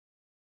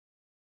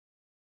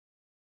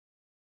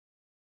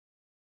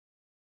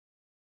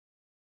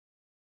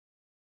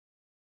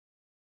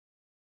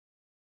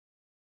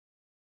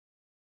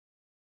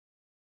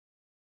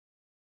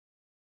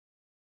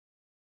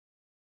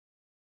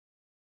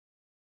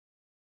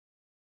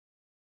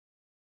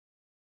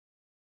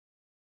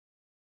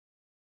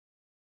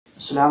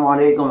السلام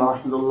عليكم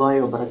ورحمة الله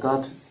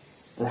وبركاته.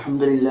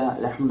 الحمد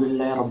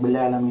لله رب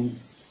العالمين.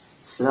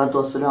 الصلاة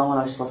والسلام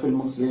على أشرف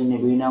المرسلين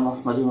نبينا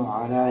محمد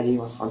وعلى آله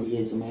وصحبه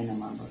أجمعين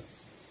أما بعد.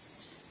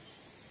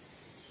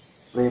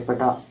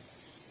 പ്രിയപ്പെട്ട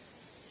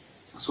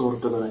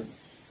സുഹൃത്തുക്കളെ,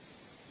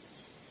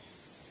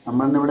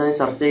 നമ്മളിന്നിവിടെ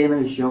ചർച്ച ചെയ്യുന്ന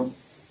വിഷയം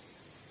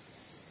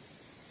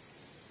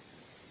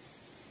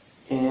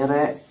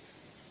ഏറെ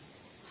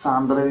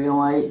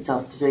സാന്ദർഭികമായി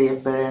ചർച്ച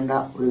ചെയ്യപ്പെടേണ്ട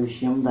ഒരു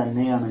വിഷയം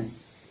തന്നെയാണ്.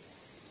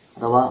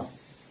 അഥവാ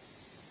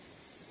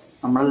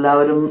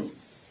നമ്മളെല്ലാവരും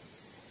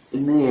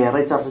ഇന്ന്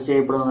ഏറെ ചർച്ച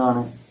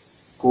ചെയ്യപ്പെടുന്നതാണ്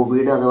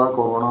കോവിഡ് അഥവാ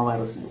കൊറോണ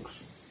വൈറസിനെ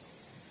കുറിച്ച്.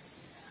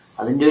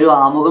 അതിൻ്റെ ഒരു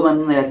ആമുഖം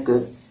എന്ന നിലക്ക്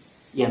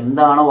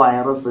എന്താണ്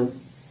വൈറസ്,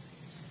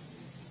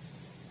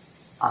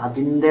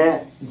 അതിൻ്റെ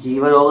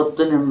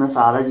ജീവലോകത്തിൽ നിന്ന്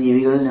സാധാ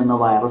ജീവികളിൽ നിന്ന്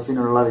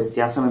വൈറസിനുള്ള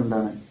വ്യത്യാസം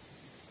എന്താണ്,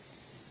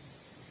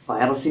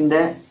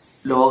 വൈറസിൻ്റെ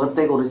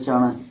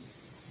ലോകത്തെക്കുറിച്ചാണ്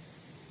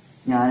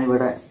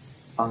ഞാനിവിടെ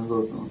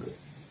പങ്കുവെക്കുന്നത്.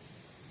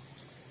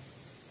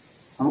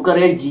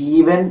 നമുക്കറിയാം,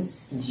 ജീവൻ,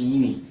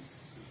 ജീവി,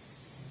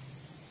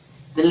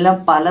 ഇതെല്ലാം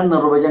പല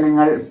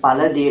നിർവചനങ്ങൾ പല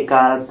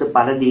കാലത്ത്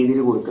പല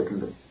രീതിയിൽ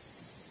കൊടുത്തിട്ടുണ്ട്.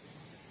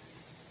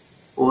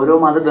 ഓരോ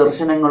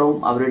മതദർശനങ്ങളും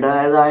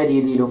അവരുടേതായ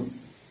രീതിയിലും,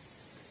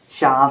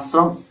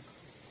 ശാസ്ത്രം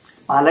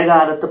പല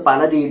കാലത്ത് പല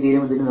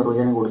രീതിയിലും ഇതിന്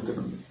നിർവചനം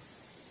കൊടുത്തിട്ടുണ്ട്.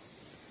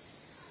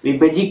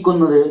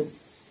 വിഭജിക്കുന്നത്,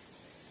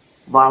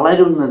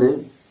 വളരുന്നത്,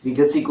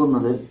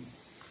 വികസിക്കുന്നത്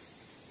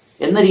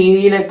എന്ന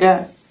രീതിയിലൊക്കെ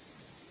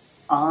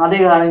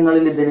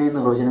ആദ്യകാലങ്ങളിൽ ഇതിന്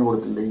നിർവചനം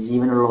കൊടുത്തിട്ടുണ്ട്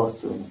ജീവനുള്ള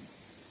വസ്തുവിന്.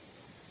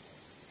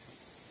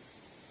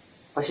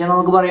 പക്ഷെ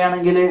നമുക്ക്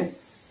പറയുകയാണെങ്കിൽ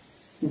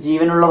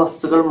ജീവനുള്ള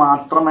വസ്തുക്കൾ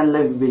മാത്രമല്ല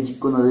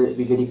വിഭജിക്കുന്നത്,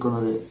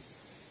 വിഘടിക്കുന്നത്,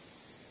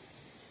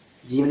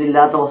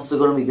 ജീവനില്ലാത്ത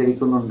വസ്തുക്കളും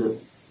വിഘടിക്കുന്നുണ്ട്.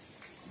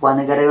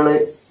 വൻകരകൾ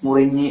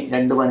മുറിഞ്ഞ്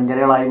 2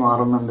 വൻകരകളായി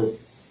മാറുന്നുണ്ട്.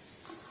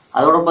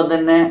 അതോടൊപ്പം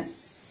തന്നെ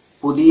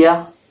പുതിയ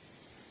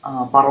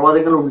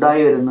പർവ്വതങ്ങൾ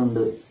ഉണ്ടായി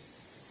വരുന്നുണ്ട്.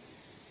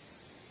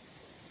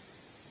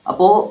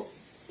 അപ്പോ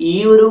ഈ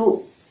ഒരു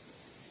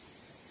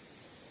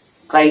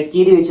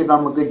ക്രൈറ്റീരിയ വെച്ചിട്ട്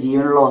നമുക്ക്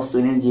ജീവനുള്ള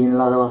വസ്തുവിനെയും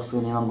ജീവനില്ലാത്ത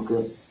വസ്തുവിനെയും നമുക്ക്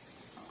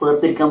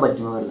വേർതിരിക്കാൻ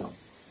പറ്റുന്നതല്ല.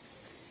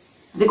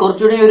 ഇത്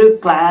കുറച്ചുകൂടി ഒരു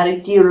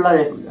ക്ലാരിറ്റിയുള്ള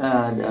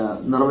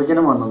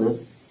നിർവചനം വന്നത്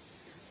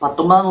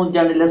 19ാം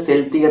നൂറ്റാണ്ടിലെ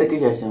സെൽ തിയറിക്ക്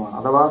ശേഷമാണ്.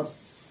 അഥവാ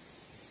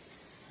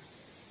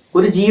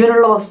ഒരു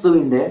ജീവനുള്ള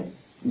വസ്തുവിന്റെ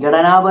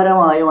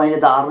ഘടനാപരമായും അതിന്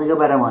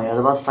ധാർമ്മികപരമായും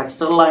അഥവാ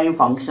സ്ട്രക്ചറലായും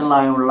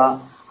ഫങ്ഷണലായുമുള്ള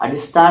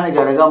അടിസ്ഥാന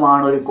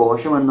ഘടകമാണ് ഒരു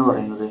കോശം എന്ന്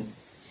പറയുന്നത്.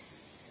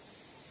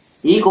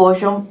 ഈ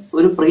കോശം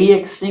ഒരു പ്രീ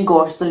എക്സിസ്റ്റിംഗ്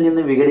കോശത്തിൽ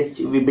നിന്ന്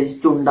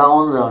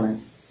വിഭജിച്ചുണ്ടാവുന്നതാണ്.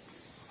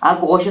 ആ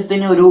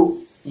കോശത്തിന് ഒരു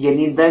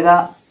ജനിതക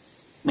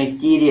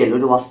മെറ്റീരിയൽ,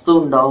 ഒരു വസ്തു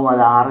ഉണ്ടാവും.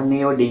 അത്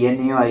RNA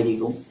DNA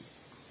ആയിരിക്കും.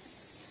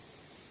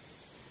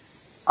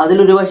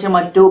 അതിലൊരു പക്ഷെ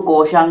മറ്റു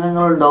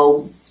കോശാംഗങ്ങൾ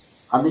ഉണ്ടാവും.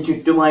 അതിന്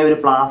ചുറ്റുമായി ഒരു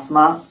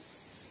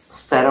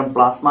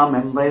പ്ലാസ്മ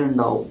മെംബ്രെയിൻ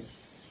ഉണ്ടാവും.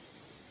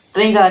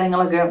 ഇത്രയും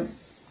കാര്യങ്ങളൊക്കെ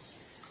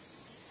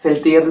സെൽ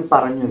തിയറി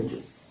പറഞ്ഞു വെച്ചു.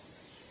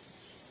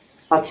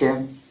 പക്ഷെ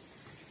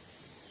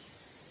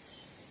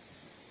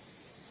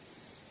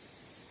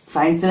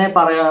സയൻസിനെ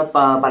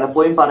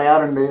പലപ്പോഴും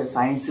പറയാറുണ്ട്,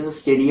 science is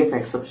study of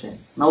exception.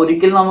 എന്നാൽ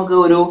ഒരിക്കലും നമുക്ക്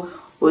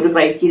ഒരു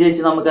ക്രൈറ്റീരിയ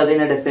വെച്ച് നമുക്ക്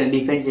അതിനെ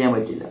ഡിഫൈൻ ചെയ്യാൻ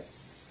പറ്റില്ല.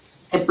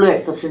 എപ്പോഴും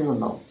എക്സെപ്ഷൻസ്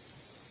ഉണ്ടാവും.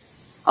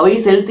 അപ്പൊ ഈ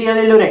സെൽ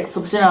തിയറിയിൽ ഒരു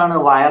എക്സെപ്ഷൻ ആണ്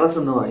വൈറസ്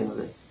എന്ന്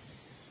പറയുന്നത്.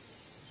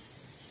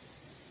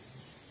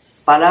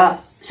 പല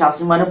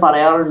ശാസ്ത്രജ്ഞന്മാരും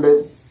പറയാറുണ്ട്,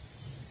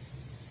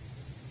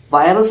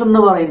 വൈറസ്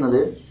എന്ന്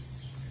പറയുന്നത്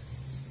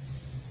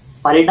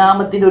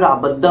പരിണാമത്തിന്റെ ഒരു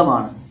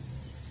അബദ്ധമാണ്.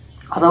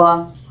 അഥവാ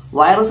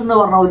വൈറസ് എന്ന്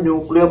പറഞ്ഞാൽ ഒരു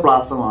ന്യൂക്ലിയോ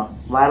പ്ലാസമാണ്.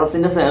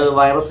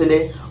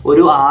 വൈറസിലെ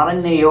ഒരു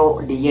RNA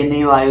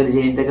DNA ആയ ഒരു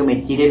ജനിതക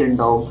മെറ്റീരിയൽ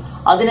ഉണ്ടാവും.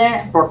 അതിനെ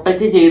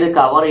പ്രൊട്ടക്ട് ചെയ്ത്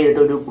കവർ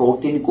ചെയ്തിട്ട് ഒരു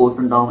പ്രോട്ടീൻ കോട്ട്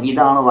ഉണ്ടാവും.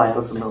 ഇതാണ്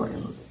വൈറസ് എന്ന്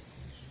പറയുന്നത്.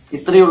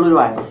 ഇത്രയുള്ളൊരു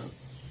വൈറസ്.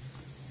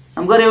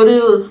 നമുക്കറിയാം, ഒരു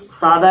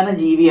സാധാരണ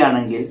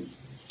ജീവിയാണെങ്കിൽ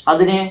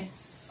അതിന്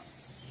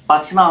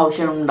ഭക്ഷണ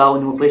ആവശ്യം ഉണ്ടാവും,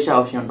 ന്യൂട്രീഷൻ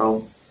ആവശ്യം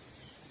ഉണ്ടാവും,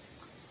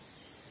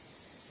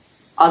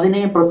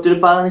 അതിന്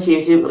പ്രത്യുൽപാദന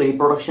ശേഷി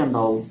റീപ്രൊഡക്ഷൻ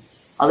ഉണ്ടാവും,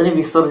 അതിന്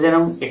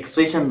വിസർജനം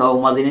എക്സ്ട്രേഷൻ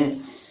ഉണ്ടാവും, അതിന്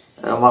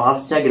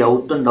വളർച്ച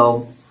ഗ്രൗത്ത്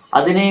ഉണ്ടാവും,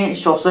 അതിന്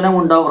ശ്വസനം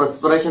ഉണ്ടാവും,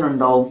 റെസ്പിറേഷൻ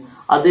ഉണ്ടാവും,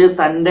 അത്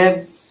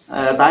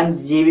താൻ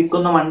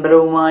ജീവിക്കുന്ന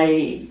മണ്ഡലവുമായി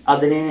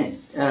അതിന്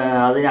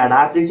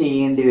അഡാപ്റ്റ്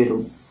ചെയ്യേണ്ടി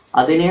വരും.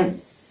 അതിന്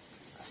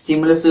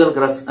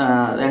സ്റ്റിമുലസുകൾക്ക്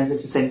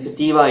അതനുസരിച്ച്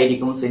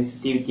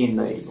സെൻസിറ്റിവിറ്റി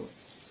ഉണ്ടായിരിക്കും.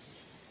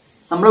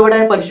 നമ്മളിവിടെ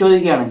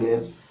പരിശോധിക്കുകയാണെങ്കിൽ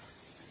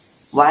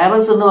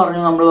വൈറസ് എന്ന്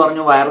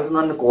പറഞ്ഞു വൈറസ് എന്ന്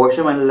പറഞ്ഞ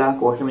കോശമല്ല,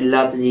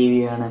 കോശമില്ലാത്ത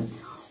ജീവിയാണ്.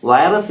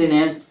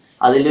 വൈറസിന്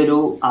അതിലൊരു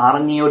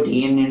RNA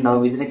DNA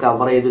ഉണ്ടാവും. ഇതിനെ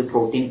കവർ ചെയ്ത്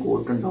പ്രോട്ടീൻ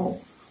കോട്ട് ഉണ്ടാവും.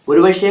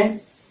 ഒരുപക്ഷെ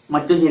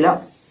മറ്റു ചില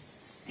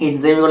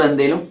എൻസൈമുകൾ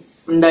എന്തെങ്കിലും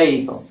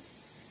ഉണ്ടായിരിക്കും.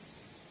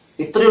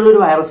 ഇത്രയുള്ളൊരു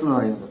വൈറസ് എന്ന്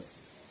പറയുന്നത്.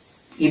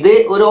 ഇത്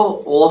ഒരു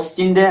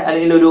ഹോസ്റ്റിന്റെ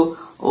അല്ലെങ്കിൽ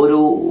ഒരു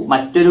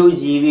മറ്റൊരു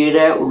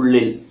ജീവിയുടെ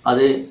ഉള്ളിൽ,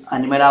 അത്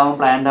അനിമലാവും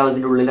പ്ലാന്റ് ആവും,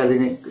 ഇതിന്റെ ഉള്ളിൽ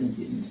അതിന്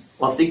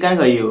വസിക്കാൻ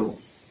കഴിയുള്ളൂ.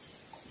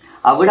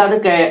 അവിടെ അത്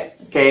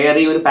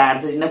കയറി ഒരു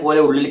പാരസൈറ്റിനെ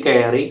പോലെ ഉള്ളിൽ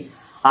കയറി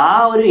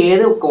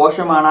ഏത്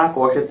കോശമാണ് ആ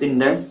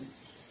കോശത്തിന്റെ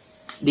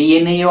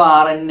DNA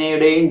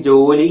RNA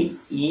ജോലി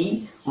ഈ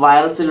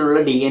വൈറസിലുള്ള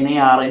DNA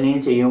RNA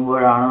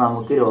ചെയ്യുമ്പോഴാണ്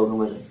നമുക്ക് രോഗം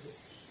വരുന്നത്.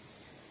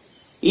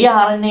 ഈ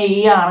RNA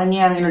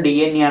ആണെങ്കിലും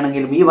DNA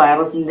ആണെങ്കിലും ഈ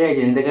വൈറസിന്റെ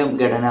ജനിതക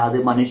ഘടന അത്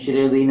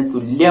മനുഷ്യരതിന്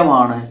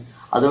തുല്യമാണ്.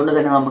 അതുകൊണ്ട്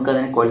തന്നെ നമുക്ക്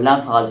അതിനെ കൊല്ലാൻ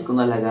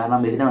സാധിക്കുന്നതല്ല.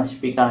 കാരണം ഇതിനെ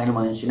നശിപ്പിക്കുകയാണെങ്കിൽ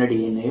മനുഷ്യന്റെ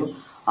DNA-യോ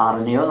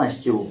RNA-യോ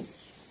നശിച്ചു പോകും.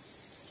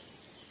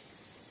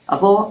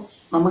 അപ്പോ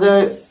നമുക്ക്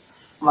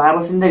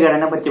വൈറസിന്റെ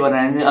ഘടന പറ്റി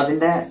പറയാൻ,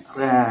 അതിന്റെ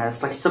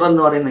സ്ട്രക്ചർ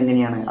എന്ന് പറയുന്നത്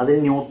എങ്ങനെയാണ്? അതിന്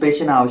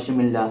ന്യൂട്രീഷൻ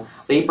ആവശ്യമില്ല.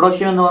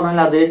 റീപ്രൊഡക്ഷൻ എന്ന്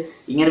പറഞ്ഞാൽ അത്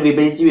ഇങ്ങനെ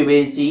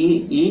വിഭജിച്ച്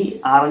ഈ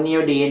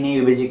RNA-യോ DNA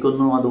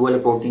വിഭജിക്കുന്നു, അതുപോലെ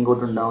പ്രോട്ടീൻ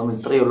കോട്ട് ഉണ്ടാവുന്നു.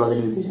 ഇത്രയേ ഉള്ളൂ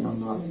അതിന് വിഭജനം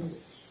എന്ന് പറയുന്നത്.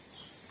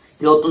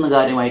 ഇരുപത്തൊന്നും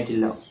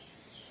കാര്യമായിട്ടില്ല.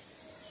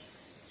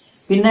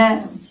 പിന്നെ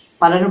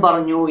പലരും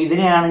പറഞ്ഞു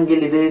ഇതിനെയാണെങ്കിൽ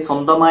ഇത്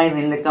സ്വന്തമായി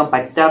നിലനിൽക്കാൻ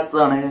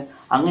പറ്റാത്തതാണ്,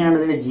 അങ്ങനെയാണ്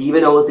ഇതിന്റെ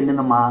ജീവലോകത്തിൽ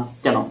നിന്ന്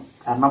മാറ്റണം.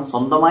 കാരണം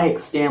സ്വന്തമായി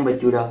എക്സിസ്റ്റ് ചെയ്യാൻ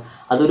പറ്റൂല.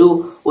 അതൊരു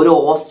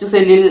ഹോസ്റ്റ്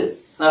സെല്ലിൽ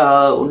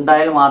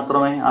ഉണ്ടായാൽ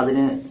മാത്രമേ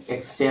അതിന്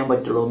എക്സിസ്റ്റ് ചെയ്യാൻ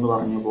പറ്റുള്ളൂ എന്ന്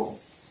പറഞ്ഞപ്പോൾ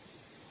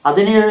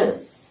അതിന്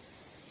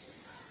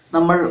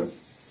നമ്മൾ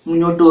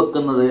മുന്നോട്ട്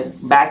വെക്കുന്നത്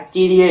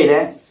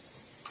ബാക്ടീരിയയിലെ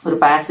ഒരു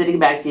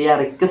പാരസൈറ്റിക് ബാക്ടീരിയ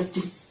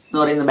റിക്കസ്റ്റ് എന്ന്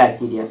പറയുന്ന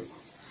ബാക്ടീരിയ.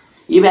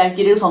 ഈ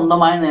ബാക്ടീരിയ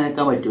സ്വന്തമായി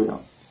നിലനിൽക്കാൻ പറ്റൂല.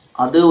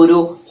 അത് ഒരു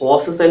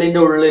ഹോസ്റ്റ്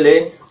സെല്ലിന്റെ ഉള്ളില്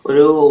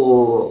ഒരു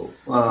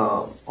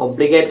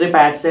ഒബ്ലിഗേറ്ററി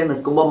പാരസൈറ്റ്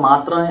നിൽക്കുമ്പോൾ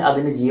മാത്രമേ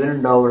അതിന് ജീവൻ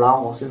ഉണ്ടാവുള്ളൂ. ആ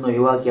ഹോസ്റ്റിൽ നിന്ന്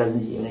ഒഴിവാക്കി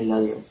അതിന്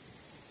ജീവനില്ലാതെയാവും.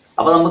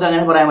 അപ്പൊ നമുക്ക്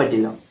അങ്ങനെ പറയാൻ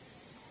പറ്റില്ല.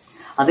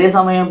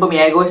 അതേസമയം ഇപ്പം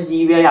ഏകോശ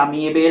ജീവിയായ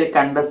അമീബയിൽ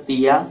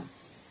കണ്ടെത്തിയ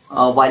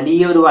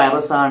വലിയൊരു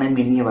വൈറസാണ്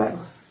മിനി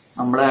വൈറസ്.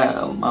 നമ്മുടെ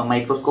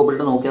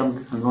മൈക്രോസ്കോപ്പിലിട്ട് നോക്കിയാൽ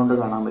നമുക്ക് കണ്ടുകൊണ്ട്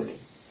കാണാൻ പറ്റും.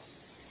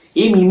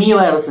 ഈ മിനി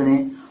വൈറസിന്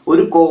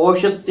ഒരു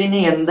കോശത്തിന്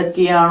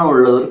എന്തൊക്കെയാണോ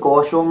ഉള്ളത്, ഒരു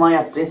കോശവുമായി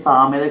അത്രയും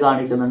സാമ്യത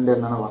കാണിക്കുന്നുണ്ട്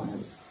എന്നാണ്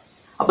പറഞ്ഞത്.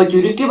 അപ്പൊ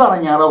ചുരുക്കി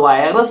പറഞ്ഞാൽ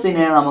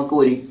വൈറസിനെ നമുക്ക്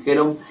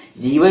ഒരിക്കലും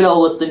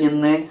ജീവലോകത്ത്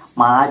നിന്ന്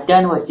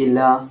മാറ്റാൻ പറ്റില്ല.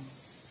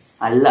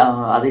 അല്ല,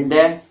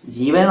 അതിന്റെ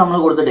ജീവനെ നമ്മൾ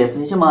കൊടുത്ത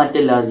ഡെഫിനിഷൻ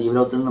മാറ്റില്ല.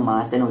 ജീവലോകത്തിൽ നിന്ന്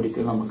മാറ്റാൻ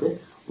ഒരിക്കലും നമുക്ക്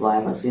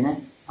വൈറസിനെ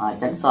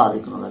മാറ്റാൻ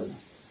സാധിക്കുന്നതല്ല.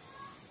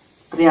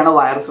 ഇത്രയാണ്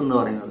വൈറസ് എന്ന്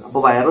പറയുന്നത്. അപ്പൊ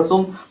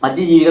വൈറസും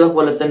മറ്റു ജീവികളെ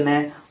പോലെ തന്നെ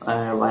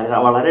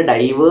വളരെ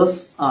ഡൈവേഴ്സ്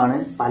ആണ്.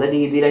 പല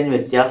രീതിയിൽ അതിന്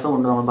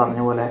വ്യത്യാസമുണ്ട്. നമ്മൾ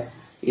പറഞ്ഞ പോലെ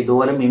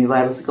ഇതുപോലെ മിമി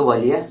വൈറസ് ഒക്കെ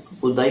വലിയ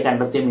പുതുതായി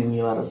കണ്ടെത്തിയ മിമി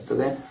വൈറസ്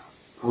ഒക്കെ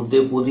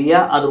പുതിയ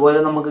അതുപോലെ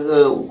നമുക്ക്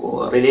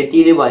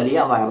റിലേറ്റീവ്ലി വലിയ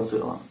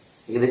വൈറസുകളാണ്.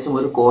 ഏകദേശം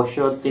ഒരു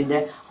കോശത്തിന്റെ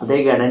അതേ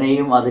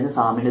ഘടനയും അതിന്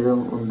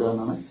സാമ്യതയും ഉണ്ട്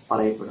എന്നാണ്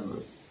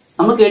പറയപ്പെടുന്നത്.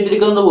 നമ്മൾ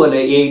കേട്ടിരിക്കുന്നത് പോലെ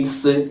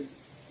എയ്ഡ്സ്,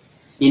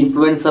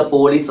 ഇൻഫ്ലുവൻസ,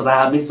 പോളിസ്,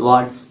 റാബിസ്,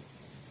 വാട്സ്,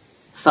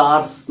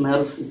 സാർസ്,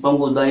 മെർസ്, ഇപ്പം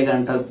പുതുതായി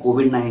കണ്ട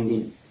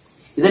COVID-19,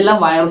 ഇതെല്ലാം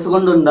വൈറസ്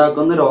കൊണ്ട്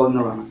ഉണ്ടാക്കുന്ന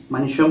രോഗങ്ങളാണ്.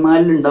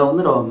 മനുഷ്യന്മാരിൽ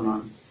ഉണ്ടാകുന്ന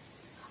രോഗങ്ങളാണ്.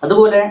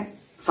 അതുപോലെ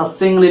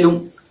സസ്യങ്ങളിലും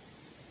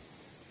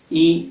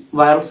ഈ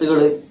വൈറസുകൾ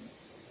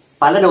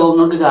പല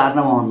രോഗങ്ങൾക്ക്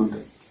കാരണമാവുന്നുണ്ട്.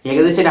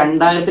 ഏകദേശം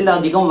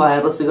 2000-ത്തിലധികം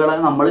വൈറസുകളെ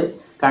നമ്മൾ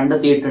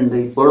കണ്ടെത്തിയിട്ടുണ്ട്.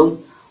 ഇപ്പോഴും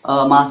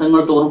മാസങ്ങൾ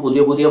തോറും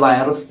പുതിയ പുതിയ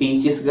വൈറസ്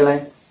സ്പീഷീസുകളെ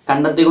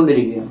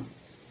കണ്ടെത്തിക്കൊണ്ടിരിക്കുകയാണ്.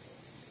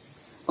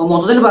 അപ്പൊ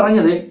മൊത്തത്തിൽ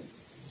പറഞ്ഞത്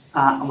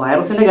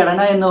വൈറസിന്റെ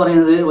ഘടന എന്ന്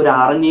പറയുന്നത് ഒരു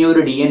RNA-യോ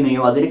ഒരു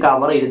DNA-യോ അതിന്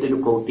കവർ ചെയ്തിട്ടൊരു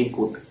പ്രോട്ടീൻ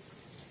കോട്ട്,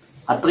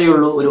 അത്രയേ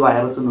ഉള്ളൂ ഒരു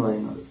വൈറസ് എന്ന്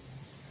പറയുന്നത്.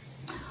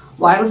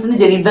 വൈറസിന്റെ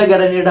ജനിതക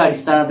ഘടനയുടെ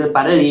അടിസ്ഥാനത്തിൽ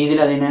പല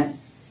രീതിയിൽ അതിനെ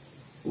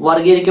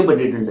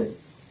വർഗീകരിക്കപ്പെട്ടിട്ടുണ്ട്.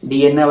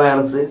 DNA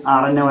വൈറസ്,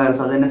 RNA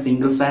വൈറസ്, അത് തന്നെ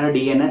single standard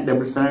DNA,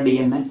 double standard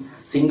DNA,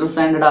 single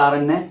standard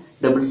RNA,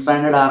 double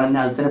standard RNA,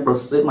 അത് തന്നെ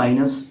പ്ലസ്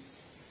മൈനസ്,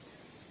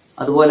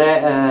 അതുപോലെ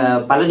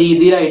പല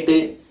രീതിയിലായിട്ട്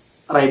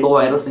റൈബോ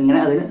വൈറസ്, ഇങ്ങനെ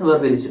അതിന്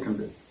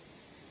വേർതിരിച്ചിട്ടുണ്ട്.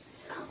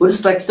 ഒരു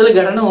സ്ട്രക്ചറൽ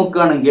ഘടന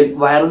നോക്കുകയാണെങ്കിൽ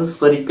വൈറസ്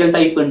സ്ഫെറിക്കൽ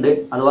ടൈപ്പ് ഉണ്ട്,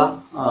 അഥവാ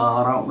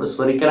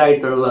സ്ഫെറിക്കൽ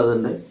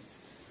ആയിട്ടുള്ളതുണ്ട്.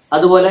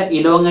 അതുപോലെ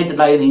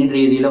ഇലോങ്ങേറ്റഡ് ആയ നീണ്ട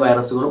രീതിയിലെ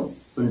വൈറസുകളും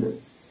ഉണ്ട്.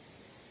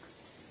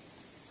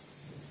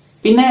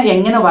 പിന്നെ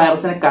എങ്ങനെ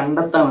വൈറസിനെ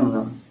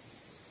കണ്ടെത്താമെന്നതാണ്.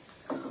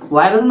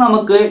 വൈറസ്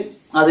നമുക്ക്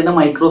അതിന്റെ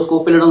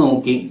മൈക്രോസ്കോപ്പിലൂടെ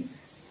നോക്കി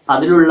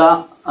അതിലുള്ള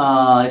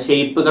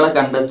ഷേപ്പുകളെ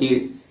കണ്ടെത്തി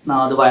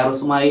അത്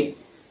വൈറസുമായി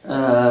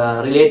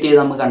റിലേറ്റ് ചെയ്ത്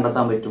നമുക്ക്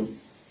കണ്ടെത്താൻ പറ്റും.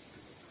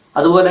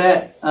 അതുപോലെ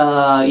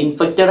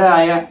ഇൻഫെക്റ്റഡ്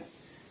ആയ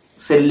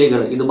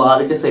സെല്ലുകൾ, ഇത്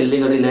ബാധിച്ച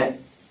സെല്ലുകളിലെ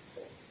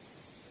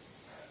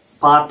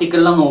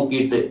പാർട്ടിക്കിളിനെ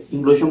നോക്കിയിട്ട്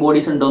ഇൻക്ലൂഷൻ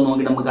ബോഡീസ് ഉണ്ടോ എന്ന്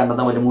നോക്കിയിട്ട് നമുക്ക്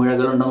കണ്ടെത്താൻ പറ്റും.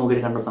 മുഴകൾ ഉണ്ടോ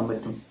നോക്കിയിട്ട് കണ്ടെത്താൻ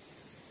പറ്റും.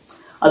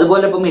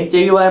 അതുപോലെ ഇപ്പം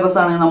HIV വൈറസ്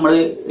ആണ് നമ്മൾ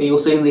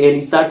യൂസ് ചെയ്യുന്നത്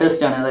എലിസ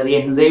ടെസ്റ്റ് ആണ്, അതായത്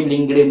എൻസൈം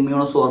ലിങ്ക്ഡ്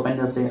ഇമ്മ്യൂണോസോർബൻ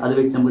ടെസ്റ്റ്. അത്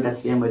വെച്ച് നമുക്ക്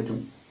ടെസ്റ്റ് ചെയ്യാൻ പറ്റും.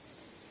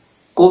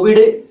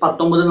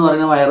 COVID-19 എന്ന്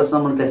പറയുന്ന വൈറസ്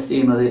നമ്മൾ ടെസ്റ്റ്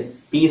ചെയ്യുന്നത്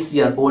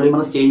PCR,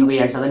 പോളിമറസ് ചെയിൻ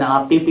റിയാക്ഷൻ, അതിന്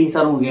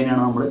RT-PCR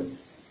മുഖേനയാണ് നമ്മൾ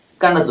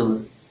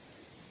കണ്ടെത്തുന്നത്.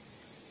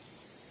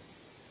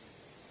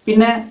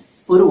 പിന്നെ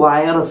ഒരു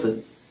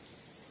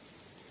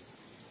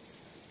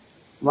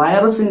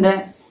വൈറസിന്റെ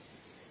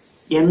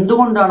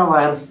എന്തുകൊണ്ടാണ്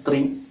വൈറസ്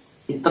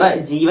ഇത്ര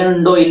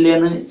ജീവനുണ്ടോ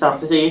ഇല്ലയെന്ന്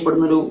ചർച്ച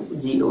ചെയ്യപ്പെടുന്ന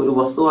ഒരു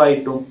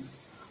വസ്തുവായിട്ടും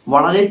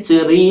വളരെ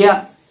ചെറിയ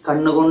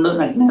കണ്ണുകൊണ്ട്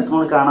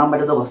നഗ്നേത്രങ്ങൾ കാണാൻ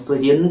പറ്റാത്ത വസ്തു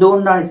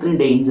എന്തുകൊണ്ടാണ് ഇത്രയും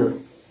ഡേഞ്ചർ?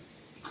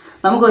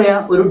 നമുക്കറിയാം,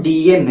 ഒരു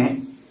DNA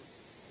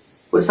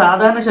ഒരു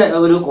സാധാരണ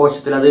ഒരു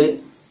കോശത്തിൽ, അത്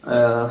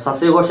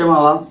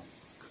സസ്യകോശമാവാം,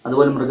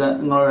 അതുപോലെ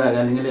മൃഗങ്ങളുടെ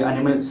അല്ലെങ്കിൽ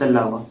അനിമൽ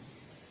സെല്ലാവാം,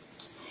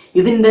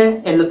 ഇതിന്റെ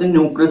എല്ലാത്തിനും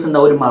ന്യൂക്ലിയസ്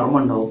ഉണ്ടാവും, ഒരു മർമ്മം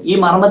ഉണ്ടാവും. ഈ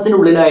മർമ്മത്തിന്റെ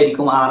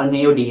ഉള്ളിലായിരിക്കും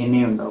RNA-യോ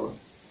DNA-യോ ഉണ്ടാവുക.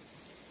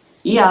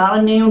 ഈ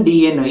RNA-യും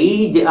DNA,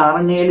 ഈ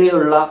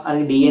RNA-യിലുള്ള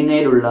അല്ലെങ്കിൽ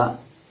DNA-യിലുള്ള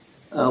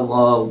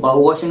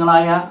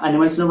ബഹുകോശങ്ങളായ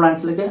അനിമൽസിനും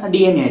പ്ലാന്റ്സിലൊക്കെ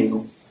DNA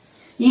ആയിരിക്കും.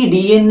 ഈ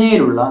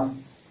DNA-യിലുള്ള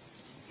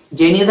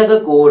ജനിതക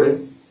കോഡ്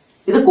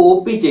ഇത്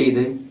കോപ്പി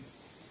ചെയ്ത്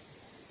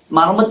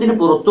മർമ്മത്തിന്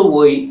പുറത്തു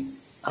പോയി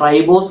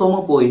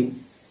റൈബോസോമ് പോയി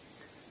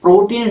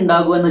പ്രോട്ടീൻ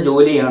ഉണ്ടാക്കുക എന്ന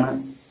ജോലിയാണ്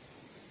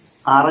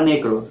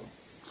RNAക്കുള്ളത്.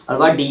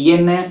 അഥവാ ഡി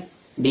എൻ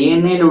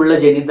എയിലുള്ള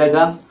ജനിതക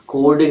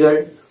കോഡുകൾ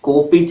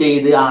കോപ്പി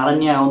ചെയ്ത്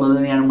RNA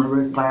ആവുന്നതിനെയാണ്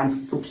നമ്മൾ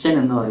ട്രാൻസ്ക്രിപ്ഷൻ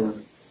എന്ന് പറയുന്നത്.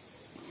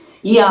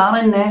 ഈ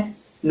RNA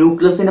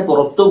ന്യൂക്ലിയസിന്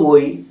പുറത്തു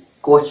പോയി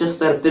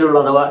കോശസ്തരത്തിലുള്ള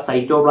അഥവാ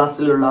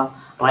സൈറ്റോപ്ലാസ്റ്റിലുള്ള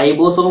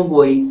റൈബോസോം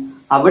പോയി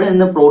അവിടെ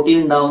നിന്ന് പ്രോട്ടീൻ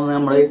ഉണ്ടാവുന്നത്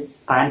നമ്മൾ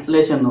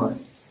ട്രാൻസ്ലേഷൻ എന്ന്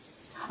പറയും.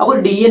 അപ്പോൾ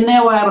DNA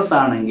വൈറസ്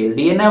ആണെങ്കിൽ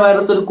DNA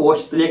വൈറസ് ഒരു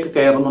കോശത്തിലേക്ക്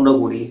കയറുന്നുണ്ടോ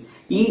കൂടി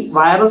ഈ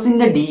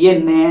വൈറസിന്റെ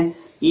DNA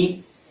ഈ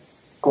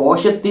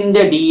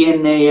കോശത്തിന്റെ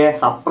DNAയെ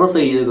സപ്രസ്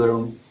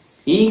ചെയ്യുകയും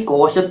ഈ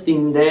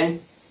കോശത്തിന്റെ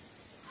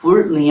ഫുൾ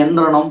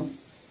നിയന്ത്രണം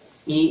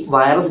ഈ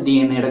വൈറസ്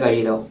DNAയുടെ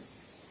കയ്യിലാവും.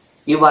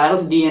 ഈ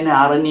വൈറസ് DNA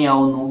RNA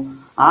ആവുന്നു,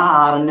 ആ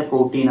RNA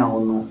പ്രോട്ടീൻ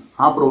ആവുന്നു.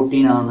 ആ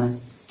പ്രോട്ടീനാണ്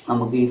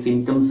നമുക്ക് ഈ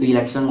സിംറ്റംസ് ഈ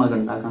ലക്ഷണങ്ങളൊക്കെ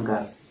ഉണ്ടാക്കാൻ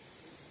കാരണം.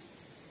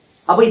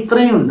 അപ്പൊ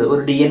ഇത്രയും ഉണ്ട്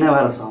ഒരു DNA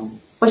വൈറസ് ആകുമ്പോൾ.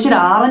 പക്ഷെ ഒരു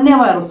RNA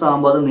വൈറസ്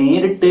ആകുമ്പോൾ അത്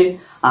നേരിട്ട്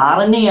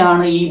RNA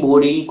ആണ് ഈ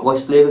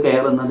കോശത്തിലേക്ക്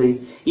കയറുന്നത്.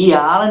 ഈ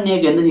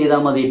RNAക്ക് എന്ത്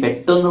ചെയ്താൽ മതി,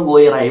 പെട്ടെന്ന്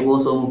പോയി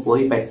റൈബോസോം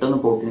പോയി പെട്ടെന്ന്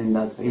പ്രോട്ടീൻ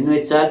ഉണ്ടാക്കുക എന്ന്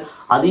വെച്ചാൽ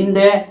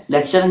അതിന്റെ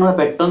ലക്ഷണങ്ങൾ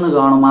പെട്ടെന്ന്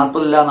കാണും.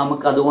 മാത്രമല്ല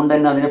നമുക്ക് അതുകൊണ്ട്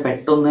തന്നെ അതിനെ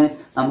പെട്ടെന്ന്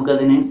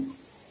നമുക്കതിന്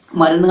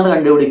മരുന്നുകൾ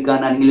കണ്ടുപിടിക്കാൻ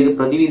അല്ലെങ്കിൽ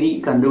പ്രതിവിധി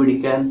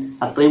കണ്ടുപിടിക്കാൻ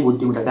അത്രയും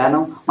ബുദ്ധിമുട്ടാണ്.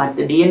 കാരണം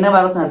മറ്റ് DNA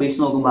വൈറസിനെ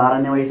അപേക്ഷിച്ച് നോക്കുമ്പോൾ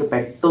RNA വൈറസ്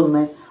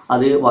പെട്ടെന്ന്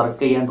അത്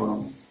വർക്ക് ചെയ്യാൻ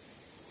തുടങ്ങും.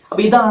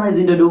 അപ്പൊ ഇതാണ്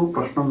ഇതിന്റെ ഒരു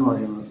പ്രശ്നം എന്ന്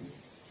പറയുന്നത്.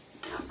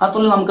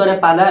 മാത്രമല്ല നമുക്കറിയാം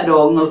പല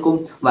രോഗങ്ങൾക്കും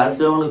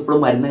വൈറസ് രോഗങ്ങൾക്ക്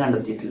ഇപ്പോഴും മരുന്ന്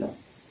കണ്ടെത്തിയിട്ടില്ല.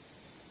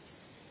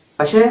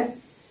 പക്ഷെ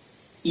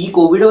ഈ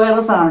കോവിഡ്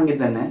വൈറസ് ആണെങ്കിൽ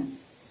തന്നെ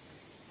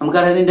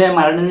നമുക്കറിയാം ഇതിന്റെ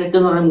മരണനിരക്ക്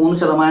എന്ന് പറയുന്നത്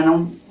 3%,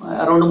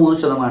 അറൗണ്ട്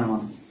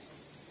 3%.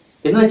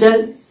 എന്ന് വെച്ചാൽ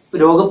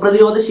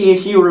രോഗപ്രതിരോധ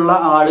ശേഷിയുള്ള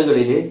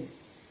ആളുകളിൽ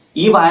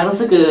ഈ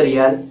വൈറസ്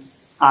കയറിയാൽ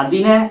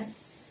അതിനെ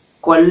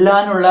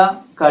കൊല്ലാനുള്ള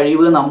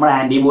കഴിവ് നമ്മുടെ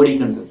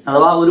ആന്റിബോഡിക്ക് ഉണ്ട്.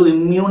 അഥവാ ഒരു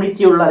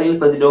ഇമ്മ്യൂണിറ്റി ഉള്ള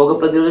അല്ലെങ്കിൽ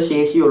രോഗപ്രതിരോധ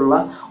ശേഷിയുള്ള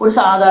ഒരു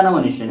സാധാരണ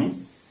മനുഷ്യന്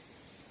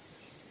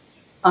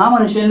ആ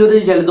മനുഷ്യനിൽ ഒരു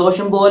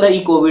ജലദോഷം പോലെ ഈ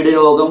കോവിഡ്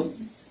രോഗം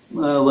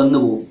വന്നു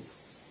പോകും.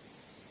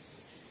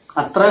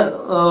 അത്ര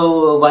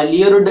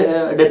വലിയൊരു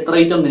ഡെത്ത്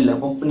റേറ്റ് ഒന്നുമില്ല.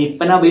 അപ്പൊ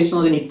നിപ്പനെ അപേക്ഷിച്ച്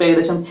നോക്കി നിപ്പ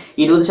ഏകദേശം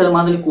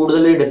 20%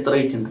 കൂടുതൽ ഡെത്ത്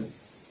റേറ്റ് ഉണ്ട്.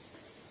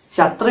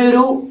 പക്ഷെ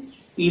അത്രയൊരു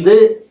ഇത്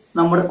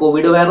നമ്മുടെ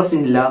കോവിഡ്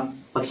വൈറസിനില്ല.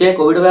 പക്ഷെ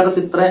കോവിഡ്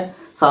വൈറസ് ഇത്ര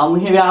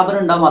സാമൂഹ്യ വ്യാപനം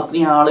ഉണ്ടാകും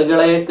അത്രയും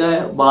ആളുകളെയൊക്കെ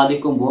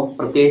ബാധിക്കുമ്പോൾ,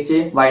 പ്രത്യേകിച്ച്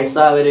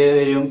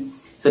വയസ്സായവരെയും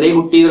ചെറിയ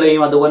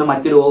കുട്ടികളെയും അതുപോലെ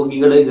മറ്റു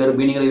രോഗികള്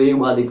ഗർഭിണികളെയും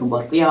ബാധിക്കുമ്പോൾ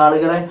അത്രയും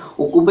ആളുകളെ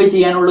ഒക്കുപ്പൈ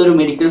ചെയ്യാനുള്ള ഒരു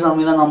മെഡിക്കൽ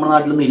സംവിധാനം നമ്മുടെ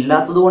നാട്ടിൽ നിന്ന്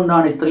ഇല്ലാത്തത്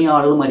കൊണ്ടാണ് ഇത്രയും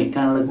ആളുകൾ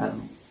മരിക്കാനുള്ള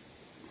കാരണം.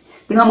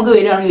 പിന്നെ നമുക്ക്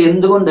വരികയാണെങ്കിൽ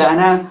എന്തുകൊണ്ട്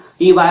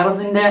ഈ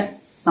വൈറസിന്റെ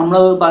നമ്മൾ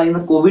പറയുന്ന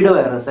കോവിഡ്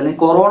വൈറസ്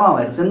അല്ലെങ്കിൽ കൊറോണ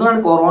വൈറസ്,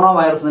 എന്തുകൊണ്ടാണ് കൊറോണ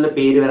വൈറസ് എന്നുള്ള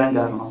പേര് വരാൻ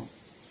കാരണം?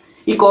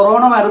 ഈ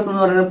കൊറോണ വൈറസ്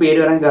എന്ന് പറയുന്ന പേര്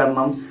വരാൻ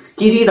കാരണം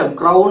കിരീടം,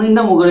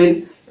 ക്രൗണിന്റെ മുകളിൽ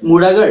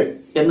മുഴകൾ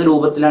എന്ന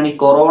രൂപത്തിലാണ് ഈ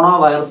കൊറോണ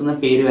വൈറസ് എന്ന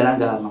പേര് വരാൻ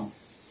കാരണം.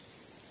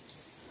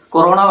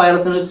 കൊറോണ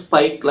വൈറസിന്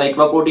സ്പൈക്ക്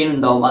ഗ്ലൈക്കോപ്രോട്ടീൻ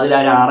ഉണ്ടാവും, അതിൽ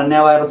RNA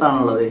വൈറസ്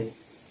ആണുള്ളത്.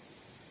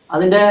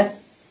 അതിന്റെ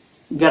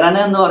ഘടന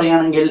എന്ന്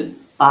പറയുകയാണെങ്കിൽ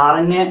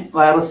RNA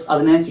വൈറസ്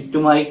അതിനെ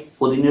ചുറ്റുമായി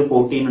പൊതിഞ്ഞൊരു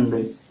പ്രോട്ടീൻ ഉണ്ട്.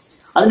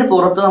 അതിന്റെ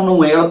പുറത്ത് നമ്മൾ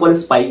മുയകളെ പോലെ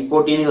സ്പൈക്ക്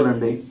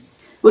പ്രോട്ടീനുകളുണ്ട്,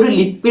 ഒരു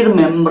ലിപ്പിഡ്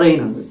മെംബ്രെയിൻ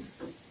ഉണ്ട്.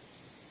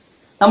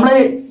 നമ്മൾ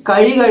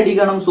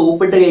കഴുകണം,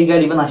 സോപ്പിട്ട്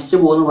കഴിക്കാൻ ഇവ നശിച്ചു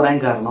പോകുന്നു പറയാൻ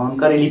കാരണം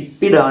നമുക്കറിയാം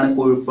ലിപ്പിഡാണ്,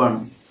 കൊഴുപ്പാണ്.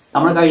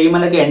 നമ്മുടെ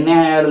കഴിയുമ്പോഴൊക്കെ എണ്ണ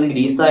ആയാലും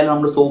ഗ്രീസ് ആയാലും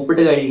നമ്മൾ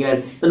സോപ്പിട്ട് കഴിക്കാൻ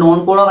ഇത് നോൺ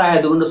പോളർ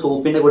ആയതുകൊണ്ട്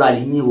സോപ്പിന്റെ കൂടെ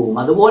അലിഞ്ഞു പോകും.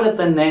 അതുപോലെ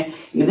തന്നെ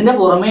ഇതിന്റെ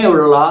പുറമേ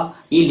ഉള്ള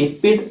ഈ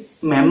ലിപ്പിഡ്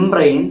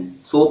മെംബ്രെയിൻ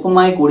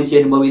സോപ്പുമായി കൂടി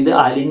ചേരുമ്പോൾ ഇത്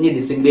അലിഞ്ഞ്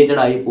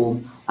ഡിസിൻഗ്രേറ്റഡ് ആയി പോകും,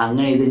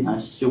 അങ്ങനെ ഇത്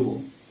നശിച്ചു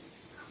പോകും.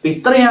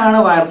 ഇത്രയാണ്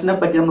വൈറസിനെ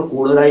പറ്റി നമ്മൾ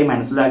കൂടുതലായി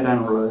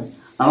മനസ്സിലാക്കാനുള്ളത്.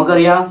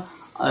 നമുക്കറിയാം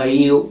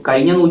ഈ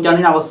കഴിഞ്ഞ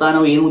നൂറ്റാണ്ടിന്റെ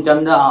അവസാനവും ഈ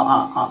നൂറ്റാണ്ടിന്റെ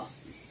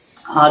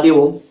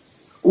ആദ്യവും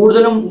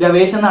കൂടുതലും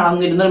ഗവേഷണം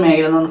നടന്നിരുന്ന ഒരു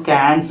മേഖല എന്ന് പറഞ്ഞാൽ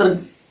ക്യാൻസർ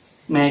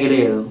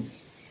മേഖലയായിരുന്നു,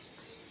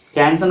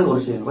 ക്യാൻസറിനെ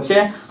കുറിച്ച്. പക്ഷെ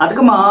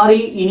അതൊക്കെ മാറി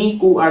ഇനി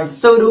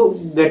അടുത്ത ഒരു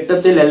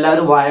ഘട്ടത്തിൽ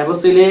എല്ലാവരും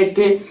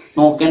വൈറസിലേക്ക്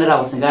നോക്കേണ്ട ഒരു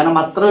അവസ്ഥ. കാരണം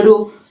അത്ര ഒരു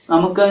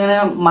നമുക്കങ്ങനെ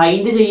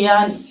മൈൻഡ്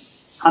ചെയ്യാൻ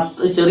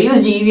ചെറിയൊരു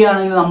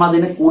ജീവിയാണെങ്കിൽ നമ്മൾ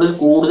അതിനെ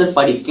കൂടുതൽ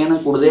പഠിക്കണം,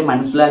 കൂടുതൽ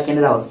മനസ്സിലാക്കേണ്ട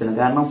ഒരു അവസ്ഥയാണ്.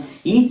 കാരണം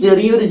ഈ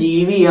ചെറിയൊരു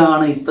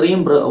ജീവിയാണ്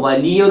ഇത്രയും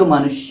വലിയൊരു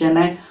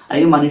മനുഷ്യനെ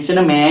അല്ലെങ്കിൽ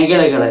മനുഷ്യന്റെ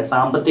മേഖലകളെ,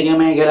 സാമ്പത്തിക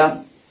മേഖല,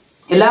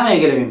 എല്ലാ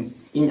മേഖലയും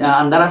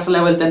അന്താരാഷ്ട്ര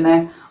ലെവലിൽ തന്നെ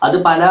അത്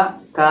പല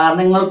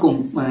കാരണങ്ങൾക്കും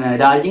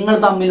രാജ്യങ്ങൾ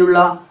തമ്മിലുള്ള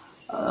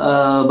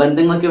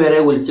ബന്ധങ്ങൾക്ക് വരെ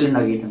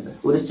ഒലിച്ചിലുണ്ടാക്കിയിട്ടുണ്ട്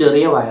ഒരു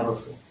ചെറിയ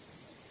വൈറസ്.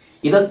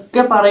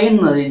 ഇതൊക്കെ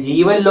പറയുന്നത്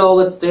ജീവൻ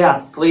ലോകത്തെ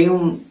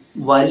അത്രയും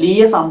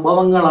വലിയ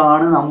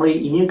സംഭവങ്ങളാണ് നമ്മൾ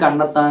ഇനിയും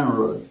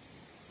കണ്ടെത്താനുള്ളത്.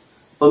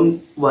 അപ്പം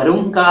വരും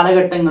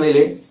കാലഘട്ടങ്ങളിൽ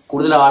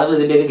കൂടുതൽ ആളുകൾ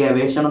ഇതിലേക്ക്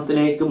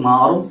ഗവേഷണത്തിലേക്ക്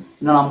മാറും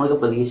എന്നാണ് നമ്മൾക്ക്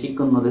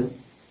പ്രതീക്ഷിക്കുന്നത്.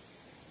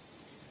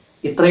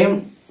 ഇത്രയും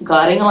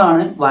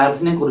കാര്യങ്ങളാണ്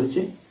വൈറസിനെ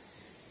കുറിച്ച്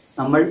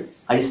നമ്മൾ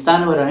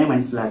അടിസ്ഥാനപരമായി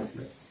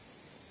മനസ്സിലാക്കേണ്ടത്.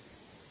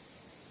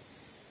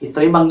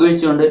 ഇത്രയും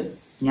പങ്കുവെച്ചുകൊണ്ട്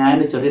ഞാൻ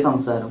എൻ്റെ ചെറിയ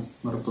സംസാരം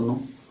നിർത്തുന്നു.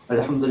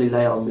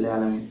 അൽഹംദുലില്ലാഹി റബ്ബിൽ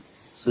ആലമീൻ.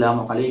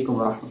 അസ്സലാമു അലൈക്കും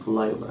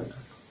വറഹ്മത്തുള്ളാഹി വബറകാതുഹു.